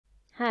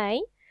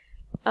Hi.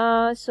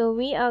 So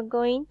we are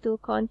going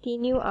to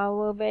continue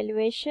our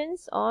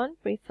valuations on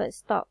preferred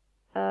stock,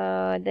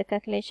 the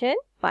calculation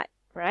part,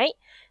 right?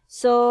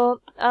 So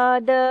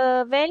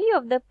the value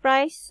of the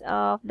price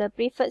of the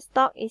preferred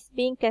stock is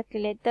being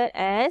calculated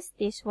as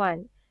this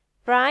one.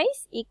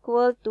 Price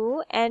equal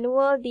to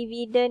annual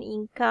dividend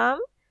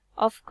income.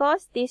 Of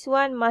course, this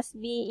one must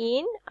be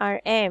in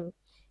RM.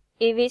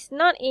 If it's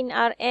not in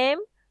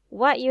RM,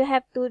 what you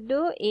have to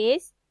do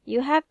is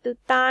you have to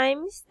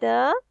times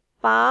the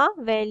par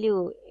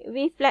value.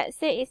 If let's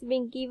say it's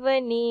been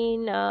given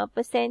in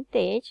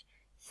percentage,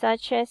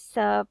 such as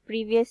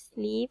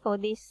previously for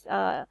this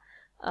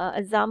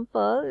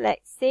example,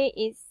 let's say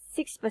it's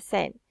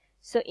 6%.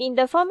 So in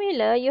the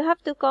formula, you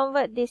have to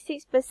convert this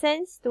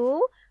 6%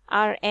 to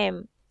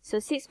RM. So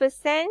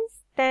 6%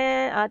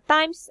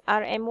 times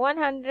RM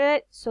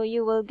 100, so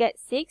you will get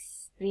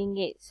 6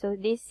 ringgit. So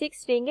this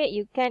 6 ringgit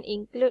you can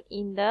include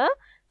in the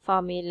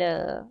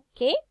formula.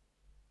 Okay.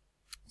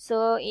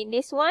 So in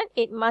this one,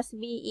 it must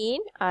be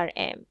in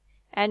RM.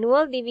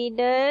 Annual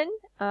dividend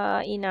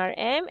in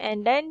RM,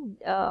 and then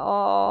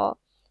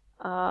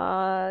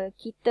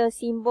kita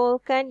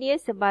simbolkan dia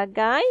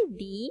sebagai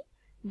D,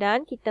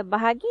 dan kita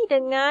bahagi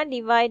dengan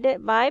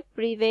divided by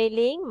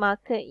prevailing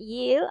market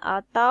yield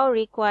atau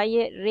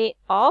required rate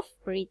of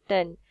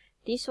return.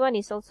 This one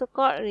is also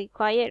called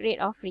required rate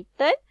of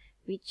return,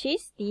 which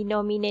is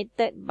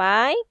denominated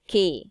by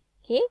K.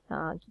 Okay,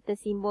 kita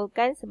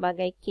simbolkan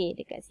sebagai K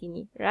dekat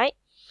sini, right?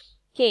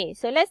 Okay,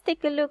 so let's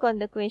take a look on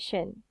the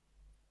question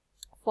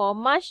for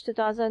March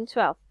 2012.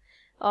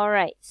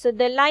 Alright, so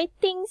the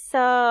lightings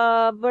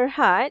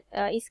Berhad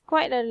is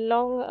quite a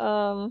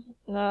long,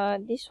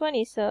 this one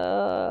is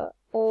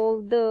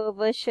older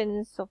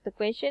versions of the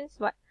questions,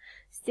 but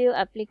still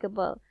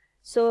applicable.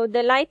 So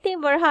the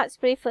lighting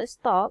Berhad's preferred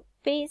stock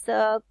pays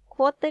a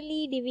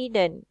quarterly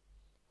dividend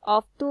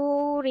of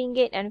 2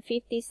 ringgit and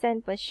 50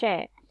 cents per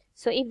share.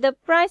 So if the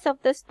price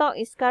of the stock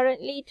is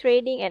currently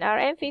trading at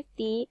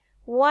RM50,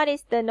 what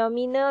is the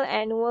nominal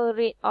annual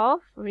rate of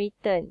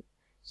return?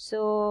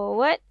 So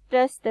what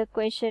does the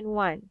question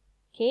want?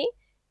 Okay,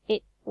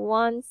 it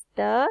wants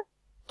the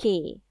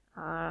K.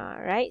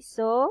 Right,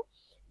 so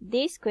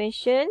these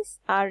questions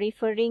are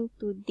referring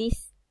to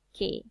this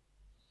K.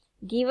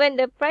 Given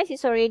the price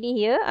is already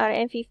here,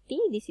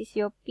 RM50, this is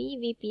your P,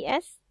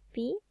 VPS,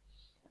 P.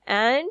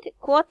 And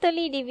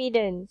quarterly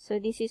dividend, so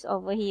this is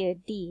over here,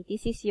 D.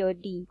 This is your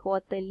D,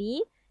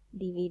 quarterly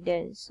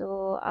dividend.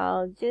 So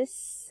I'll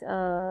just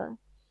write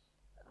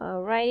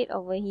it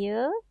over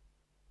here.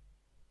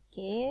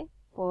 Okay,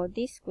 for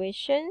these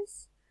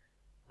questions,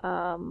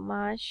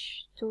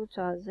 March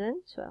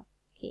 2012.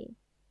 Okay,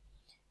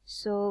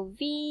 so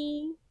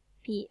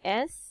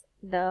VPS,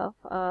 the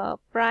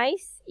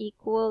price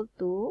equal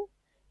to,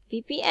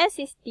 VPS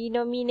is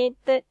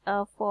denominated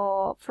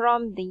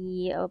from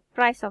the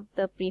price of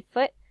the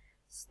preferred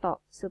stock.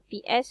 So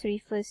PS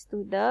refers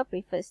to the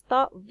preferred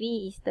stock.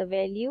 V is the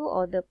value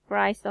or the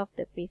price of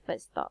the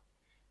preferred stock.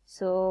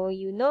 So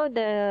you know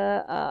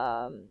the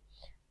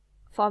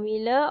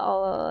formula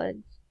or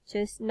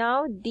just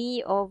now,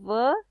 D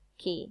over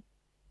K.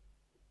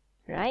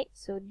 Right?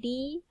 So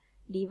D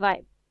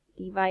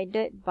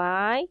divided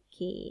by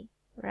K.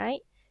 Right?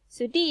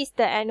 So D is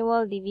the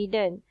annual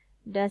dividend.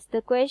 Does the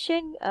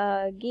question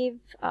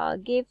give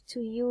to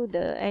you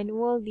the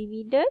annual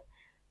dividend?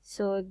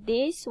 So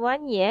this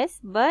one, yes,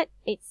 but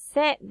it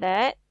said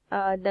that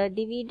the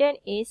dividend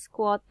is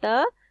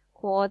quarterly.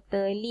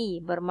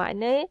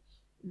 Bermakna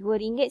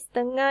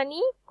RM2.5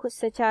 ni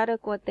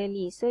secara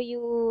quarterly. So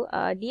you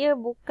dia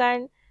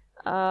bukan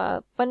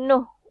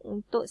penuh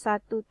untuk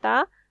 1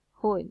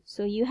 tahun.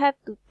 So you have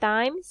to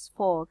times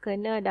 4.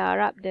 Kena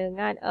darab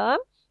dengan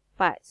 4.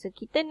 So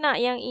kita nak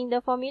yang in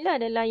the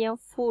formula adalah yang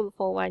full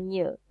for 1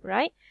 year,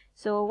 right?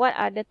 So what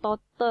are the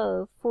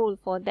total full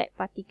for that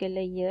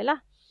particular year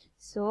lah?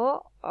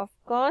 So of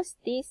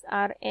course this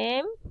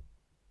RM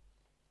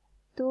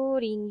 2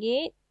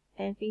 ringgit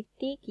and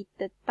 50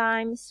 kita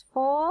times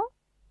 4.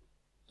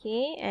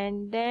 Okay,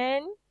 and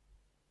then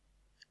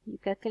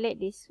you calculate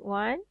this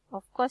one.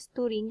 Of course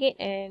 2 ringgit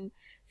and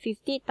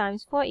 50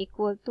 times 4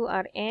 equal to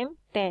RM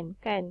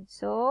 10 kan?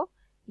 So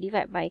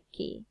divide by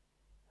K.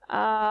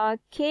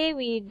 K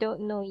we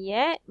don't know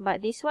yet,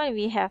 but this one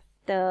we have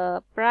the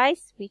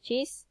price, which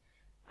is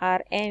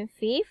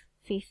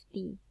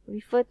RM50.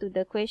 Refer to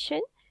the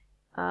question.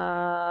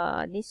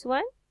 This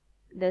one,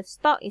 the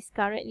stock is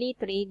currently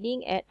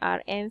trading at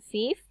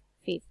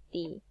RM50.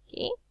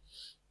 Okay,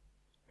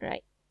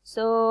 right.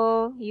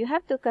 So you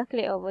have to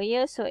calculate over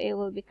here, so it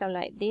will become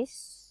like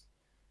this.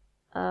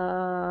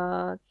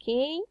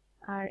 K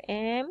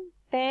RM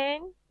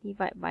 10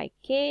 divide by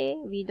K.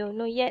 We don't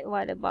know yet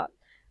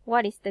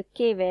what is the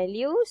K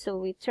value. So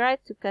we try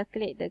to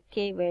calculate the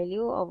K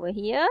value over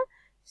here.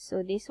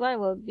 So this one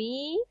will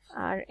be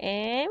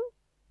RM.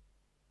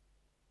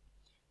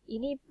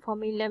 Ini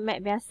formula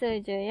math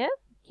biasa je ya.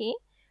 Okay.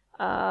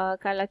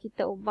 Kalau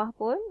kita ubah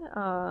pun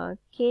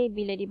K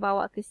bila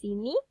dibawa ke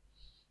sini,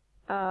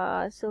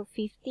 so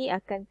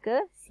 50 akan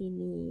ke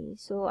sini.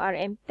 So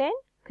RM10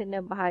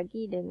 kena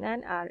bahagi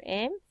dengan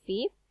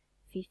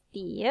RM50,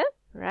 ya,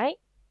 right?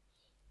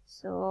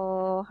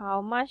 So,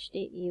 how much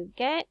did you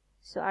get?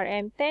 So,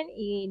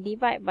 RM10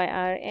 divide by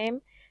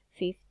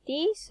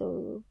RM50.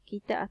 So,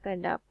 kita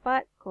akan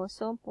dapat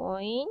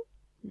 0.20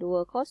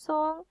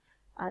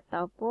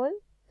 ataupun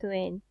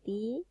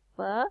 20%.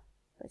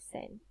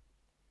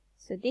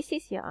 So, this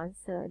is your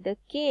answer. The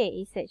K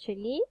is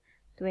actually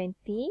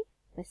 20%.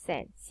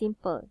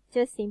 Simple.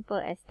 Just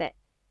simple as that.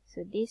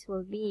 So, this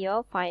will be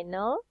your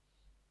final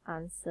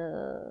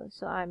answer.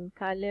 So, I'm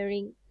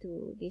coloring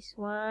to this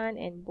one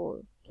and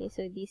bold. Okay,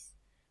 so this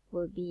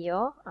will be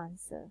your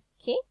answer.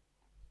 Okay.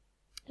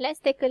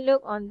 Let's take a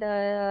look on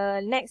the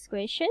next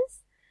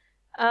questions.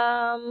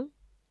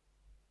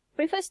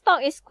 Preferred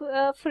stock is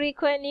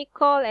frequently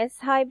called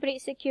as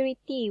hybrid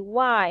security.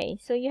 Why?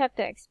 So, you have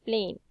to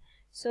explain.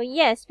 So,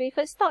 yes,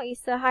 preferred stock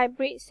is a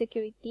hybrid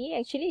security.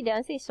 Actually, the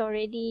answer is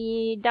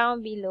already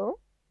down below.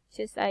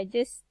 I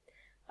just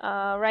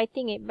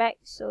writing it back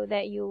so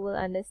that you will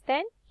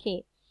understand.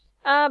 Okay.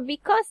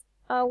 Because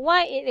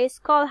why it is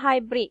called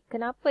hybrid?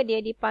 Kenapa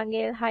dia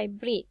dipanggil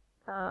hybrid?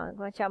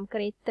 Macam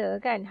kereta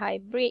kan,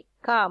 hybrid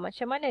car.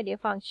 Macam mana dia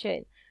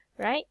function?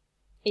 Right?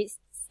 It's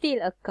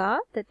still a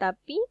car,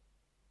 tetapi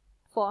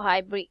for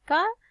hybrid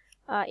car,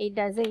 it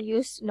doesn't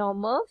use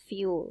normal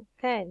fuel,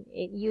 kan?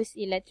 It use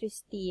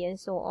electricity and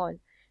so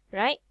on,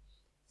 right?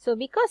 So,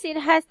 because it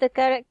has the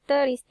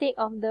characteristic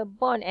of the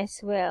bond as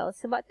well,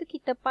 sebab tu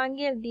kita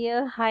panggil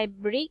dia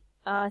hybrid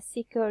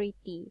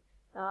security.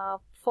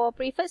 For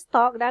preferred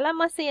stock, dalam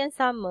masa yang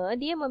sama,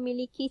 dia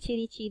memiliki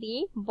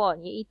ciri-ciri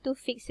bond, iaitu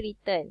fixed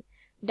return.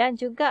 Dan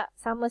juga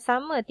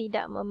sama-sama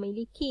tidak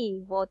memiliki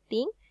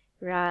voting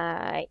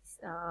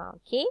rights.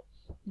 Okay.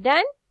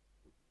 Dan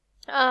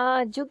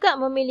juga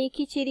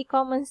memiliki ciri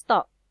common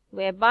stock,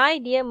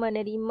 whereby dia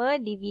menerima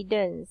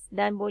dividends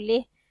dan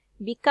boleh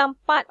become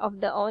part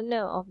of the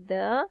owner of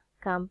the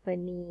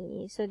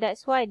company. So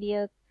that's why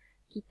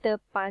kita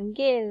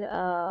panggil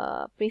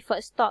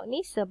preferred stock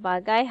ni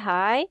sebagai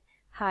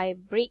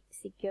hybrid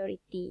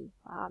security.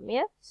 Faham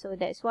ya? So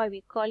that's why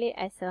we call it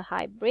as a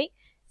hybrid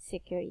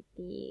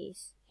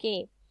securities.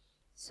 Okay.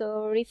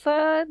 So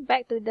refer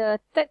back to the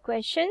third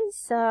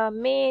questions,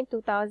 May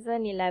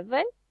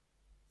 2011.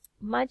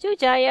 Maju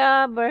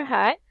Jaya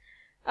Berhad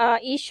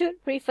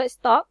issued preferred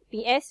stock,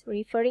 PS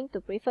referring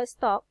to preferred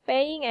stock,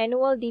 paying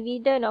annual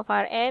dividend of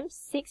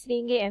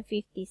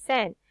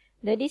RM6.50.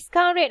 The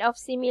discount rate of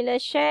similar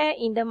share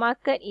in the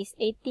market is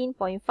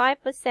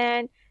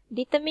 18.5%.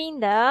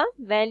 Determine the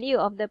value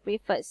of the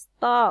preferred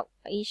stock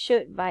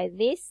issued by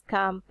this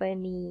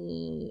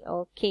company.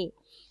 Okay.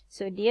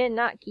 So, dia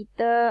nak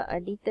kita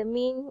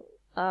determine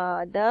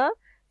the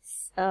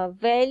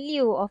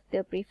value of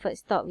the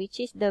preferred stock, which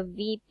is the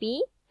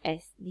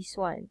VPS. This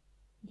one.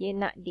 Dia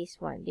nak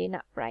this one. Dia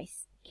nak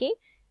price. Okay.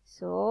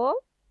 So,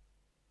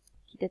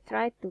 kita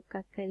try to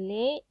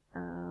calculate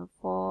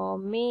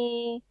for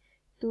May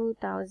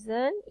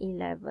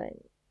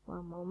 2011.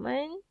 One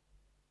moment.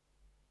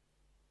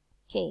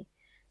 Okay.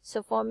 So,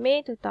 for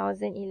May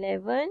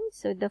 2011,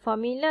 so the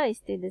formula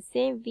is still the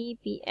same.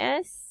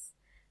 VPS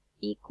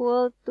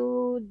equal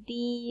to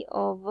D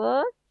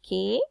over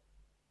K.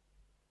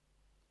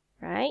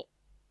 Right.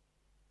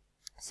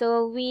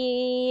 So,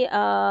 we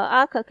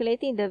are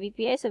calculating the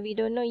VPS. So, we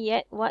don't know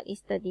yet what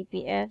is the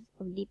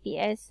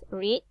DPS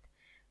rate.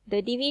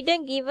 The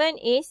dividend given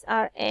is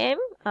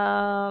RM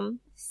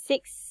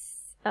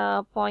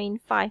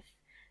 6.5.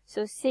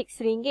 So,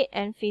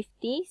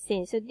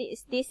 RM6.50. So,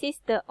 this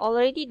is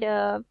already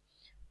the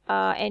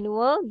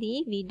annual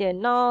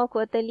dividend. No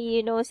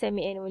quarterly, no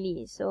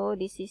semi-annually. So,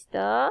 this is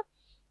the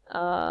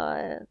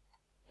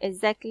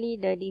exactly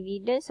the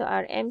dividend. So,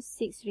 RM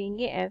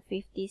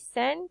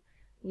 6.50.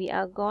 We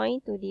are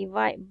going to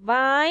divide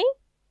by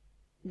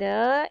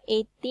the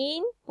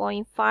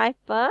 18.5%.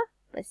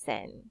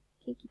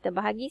 Okay, kita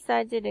bahagi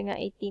saja dengan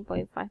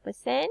 18.5%,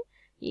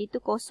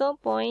 iaitu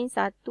 0.185.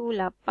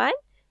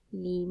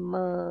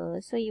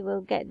 So, you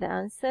will get the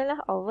answer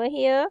lah over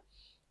here,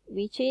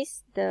 which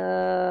is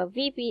the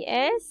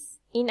VPS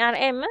in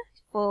RM.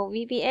 For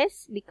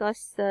VPS,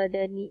 because the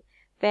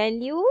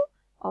value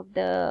of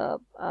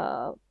the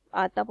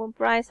ataupun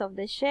price of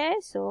the share,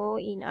 so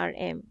in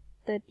RM.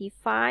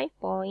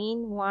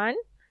 35.14.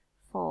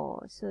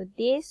 So,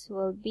 this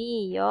will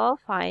be your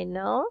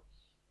final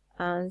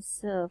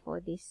answer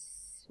for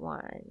this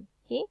one.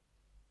 Okay.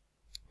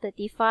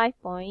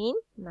 35.94.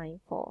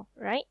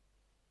 Right.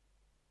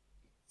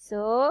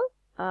 So,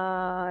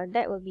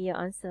 that will be your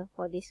answer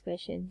for this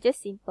question.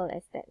 Just simple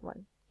as that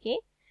one.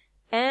 Okay.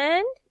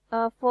 And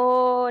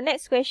for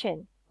next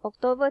question,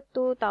 October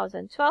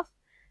 2012.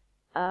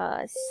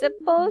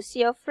 Suppose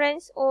your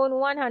friends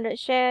own 100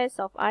 shares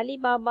of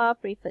Alibaba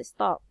preferred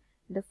stock.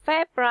 The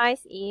fair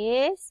price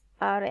is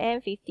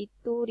RM52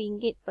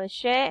 per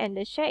share, and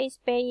the share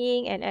is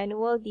paying an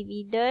annual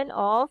dividend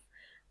of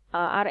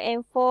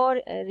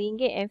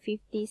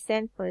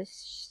RM4.50 per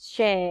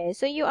share.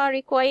 So, you are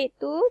required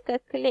to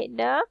calculate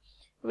the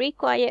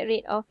required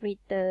rate of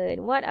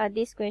return. What are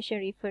these questions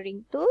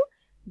referring to?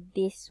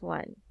 This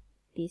one.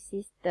 This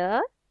is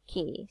the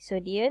K. So,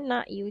 dia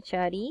nak you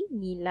cari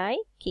nilai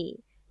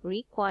K.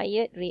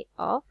 Required rate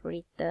of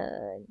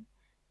return.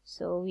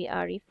 So, we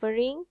are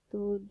referring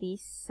to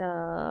this,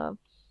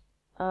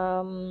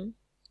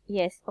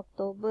 yes,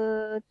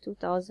 October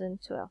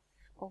 2012.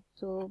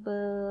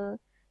 October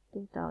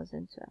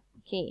 2012.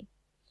 Okay.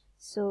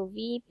 So,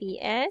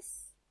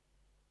 VPS.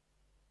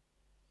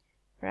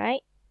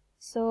 Right.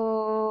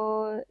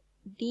 So,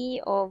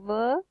 D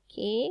over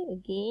K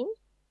again.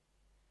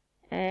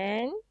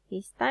 And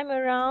this time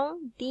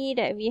around, D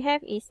that we have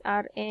is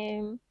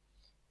RM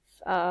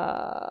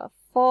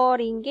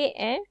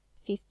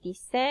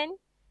RM4.50.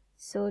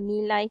 So,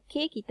 nilai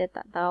K kita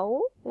tak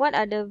tahu. What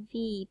are the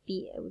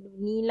VP?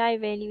 Nilai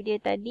value dia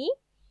tadi.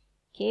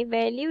 Okay,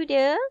 value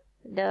dia,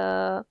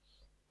 the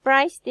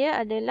price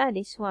dia adalah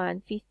this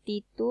one,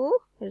 RM52.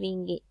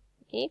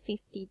 Okay,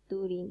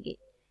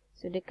 RM52.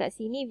 So, dekat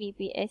sini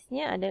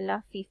VPS-nya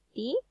adalah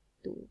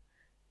 52.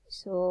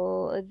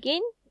 So,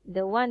 again,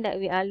 the one that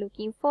we are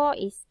looking for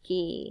is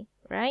K,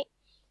 right?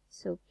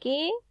 So,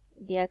 K,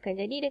 dia akan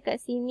jadi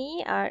dekat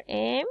sini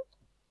RM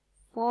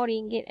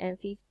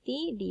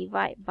RM4.50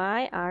 divide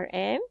by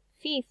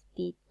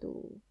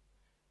RM52.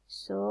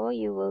 So,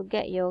 you will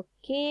get your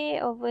K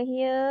over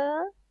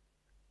here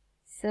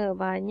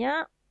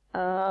sebanyak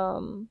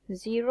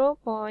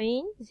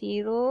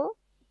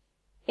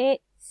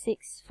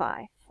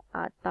 0.0865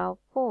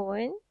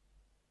 ataupun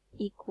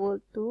equal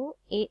to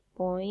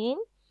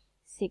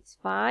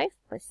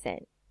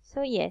 8.65%.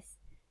 So, yes,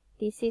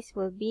 this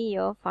will be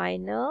your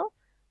final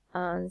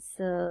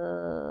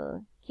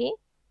answer. Okay.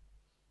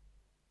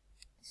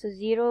 So,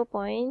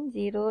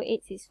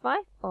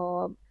 0.0865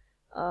 or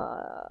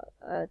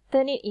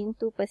turn it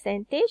into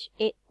percentage,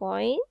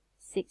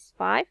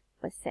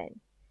 8.65%.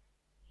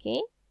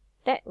 Okay.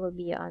 That will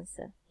be your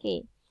answer.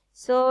 Okay.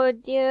 So,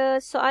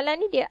 soalan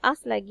ni dia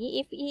ask lagi,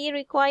 if he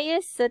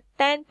requires a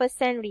 10%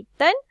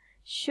 return,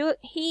 should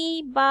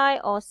he buy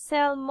or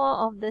sell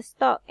more of the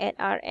stock at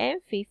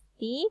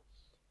RM52?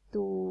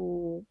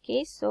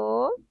 Okay,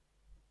 so,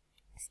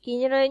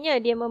 sekiranya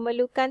dia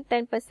memerlukan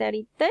 10%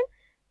 return,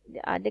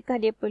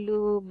 adakah dia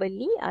perlu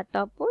beli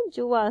ataupun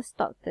jual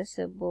stok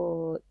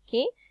tersebut?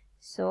 Okay,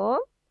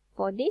 so,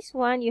 for this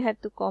one, you have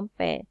to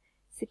compare.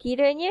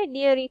 Sekiranya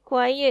dia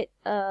required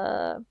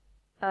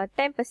 10%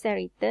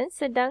 return,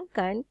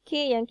 sedangkan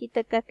K yang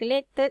kita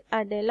calculated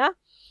adalah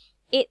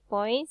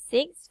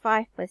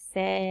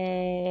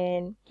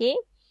 8.65%. Okay.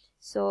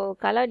 So,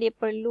 kalau dia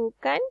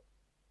perlukan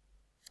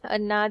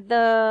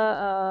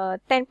another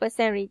 10%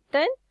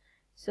 return,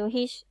 so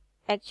he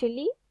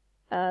actually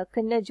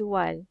kena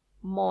jual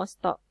more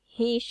stock.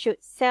 He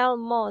should sell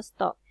more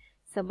stock.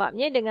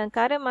 Sebabnya dengan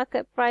current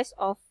market price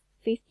of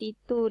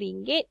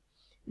RM52,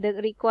 the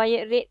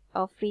required rate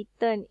of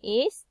return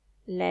is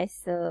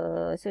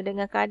lesser. So,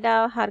 dengan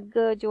kadar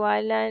harga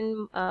jualan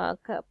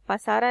ke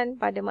pasaran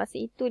pada masa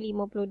itu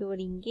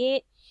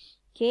RM52.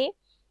 Okay.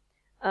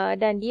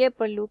 Dan dia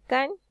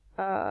perlukan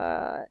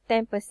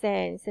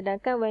 10%.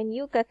 Sedangkan when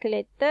you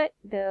calculated,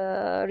 the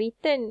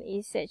return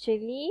is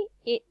actually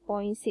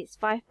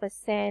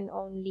 8.65%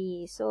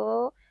 only.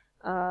 So,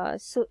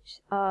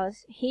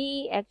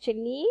 he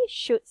actually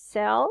should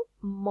sell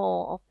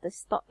more of the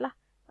stock lah.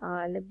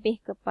 Lebih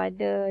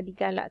kepada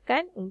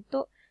digalakkan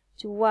untuk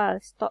jual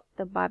stok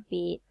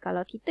terbabit.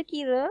 Kalau kita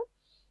kira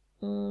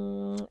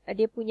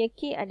dia punya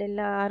K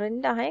adalah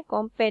rendah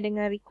compare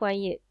dengan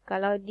required.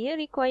 Kalau dia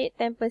required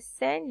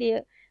 10%,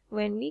 dia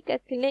when we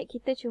calculate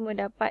kita cuma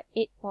dapat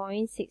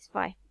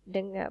 8.65.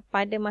 Dengan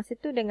pada masa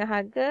tu dengan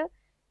harga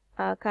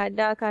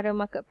kadar current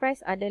market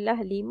price adalah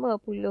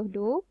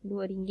RM52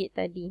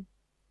 tadi.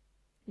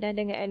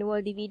 Dan dengan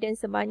annual dividend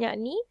sebanyak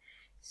ni,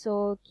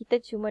 so kita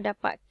cuma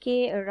dapat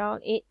K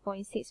around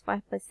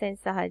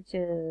 8.65%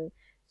 sahaja.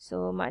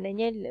 So,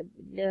 maknanya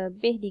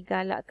lebih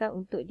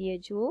digalakkan untuk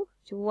dia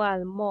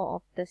jual more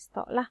of the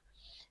stock lah.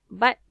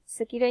 But,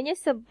 sekiranya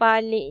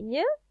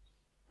sebaliknya,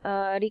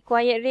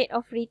 required rate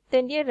of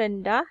return dia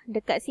rendah,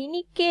 dekat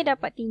sini K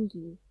dapat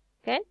tinggi.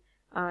 Kan?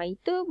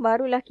 Itu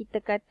barulah kita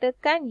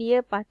katakan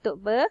dia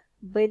patut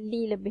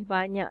beli lebih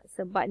banyak.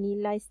 Sebab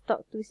nilai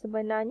stok tu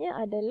sebenarnya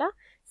adalah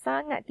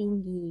sangat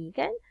tinggi.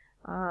 Kan?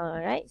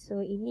 Right?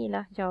 So,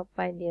 inilah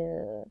jawapan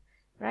dia.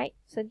 Right,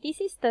 so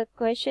this is the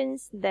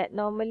questions that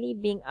normally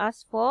being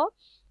asked for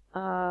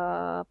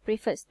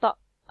preferred stock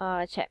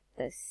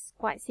chapters.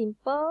 Quite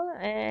simple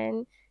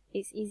and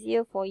it's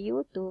easier for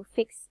you to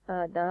fix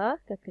the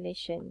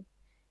calculation.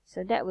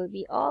 So that will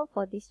be all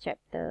for this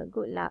chapter.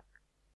 Good luck.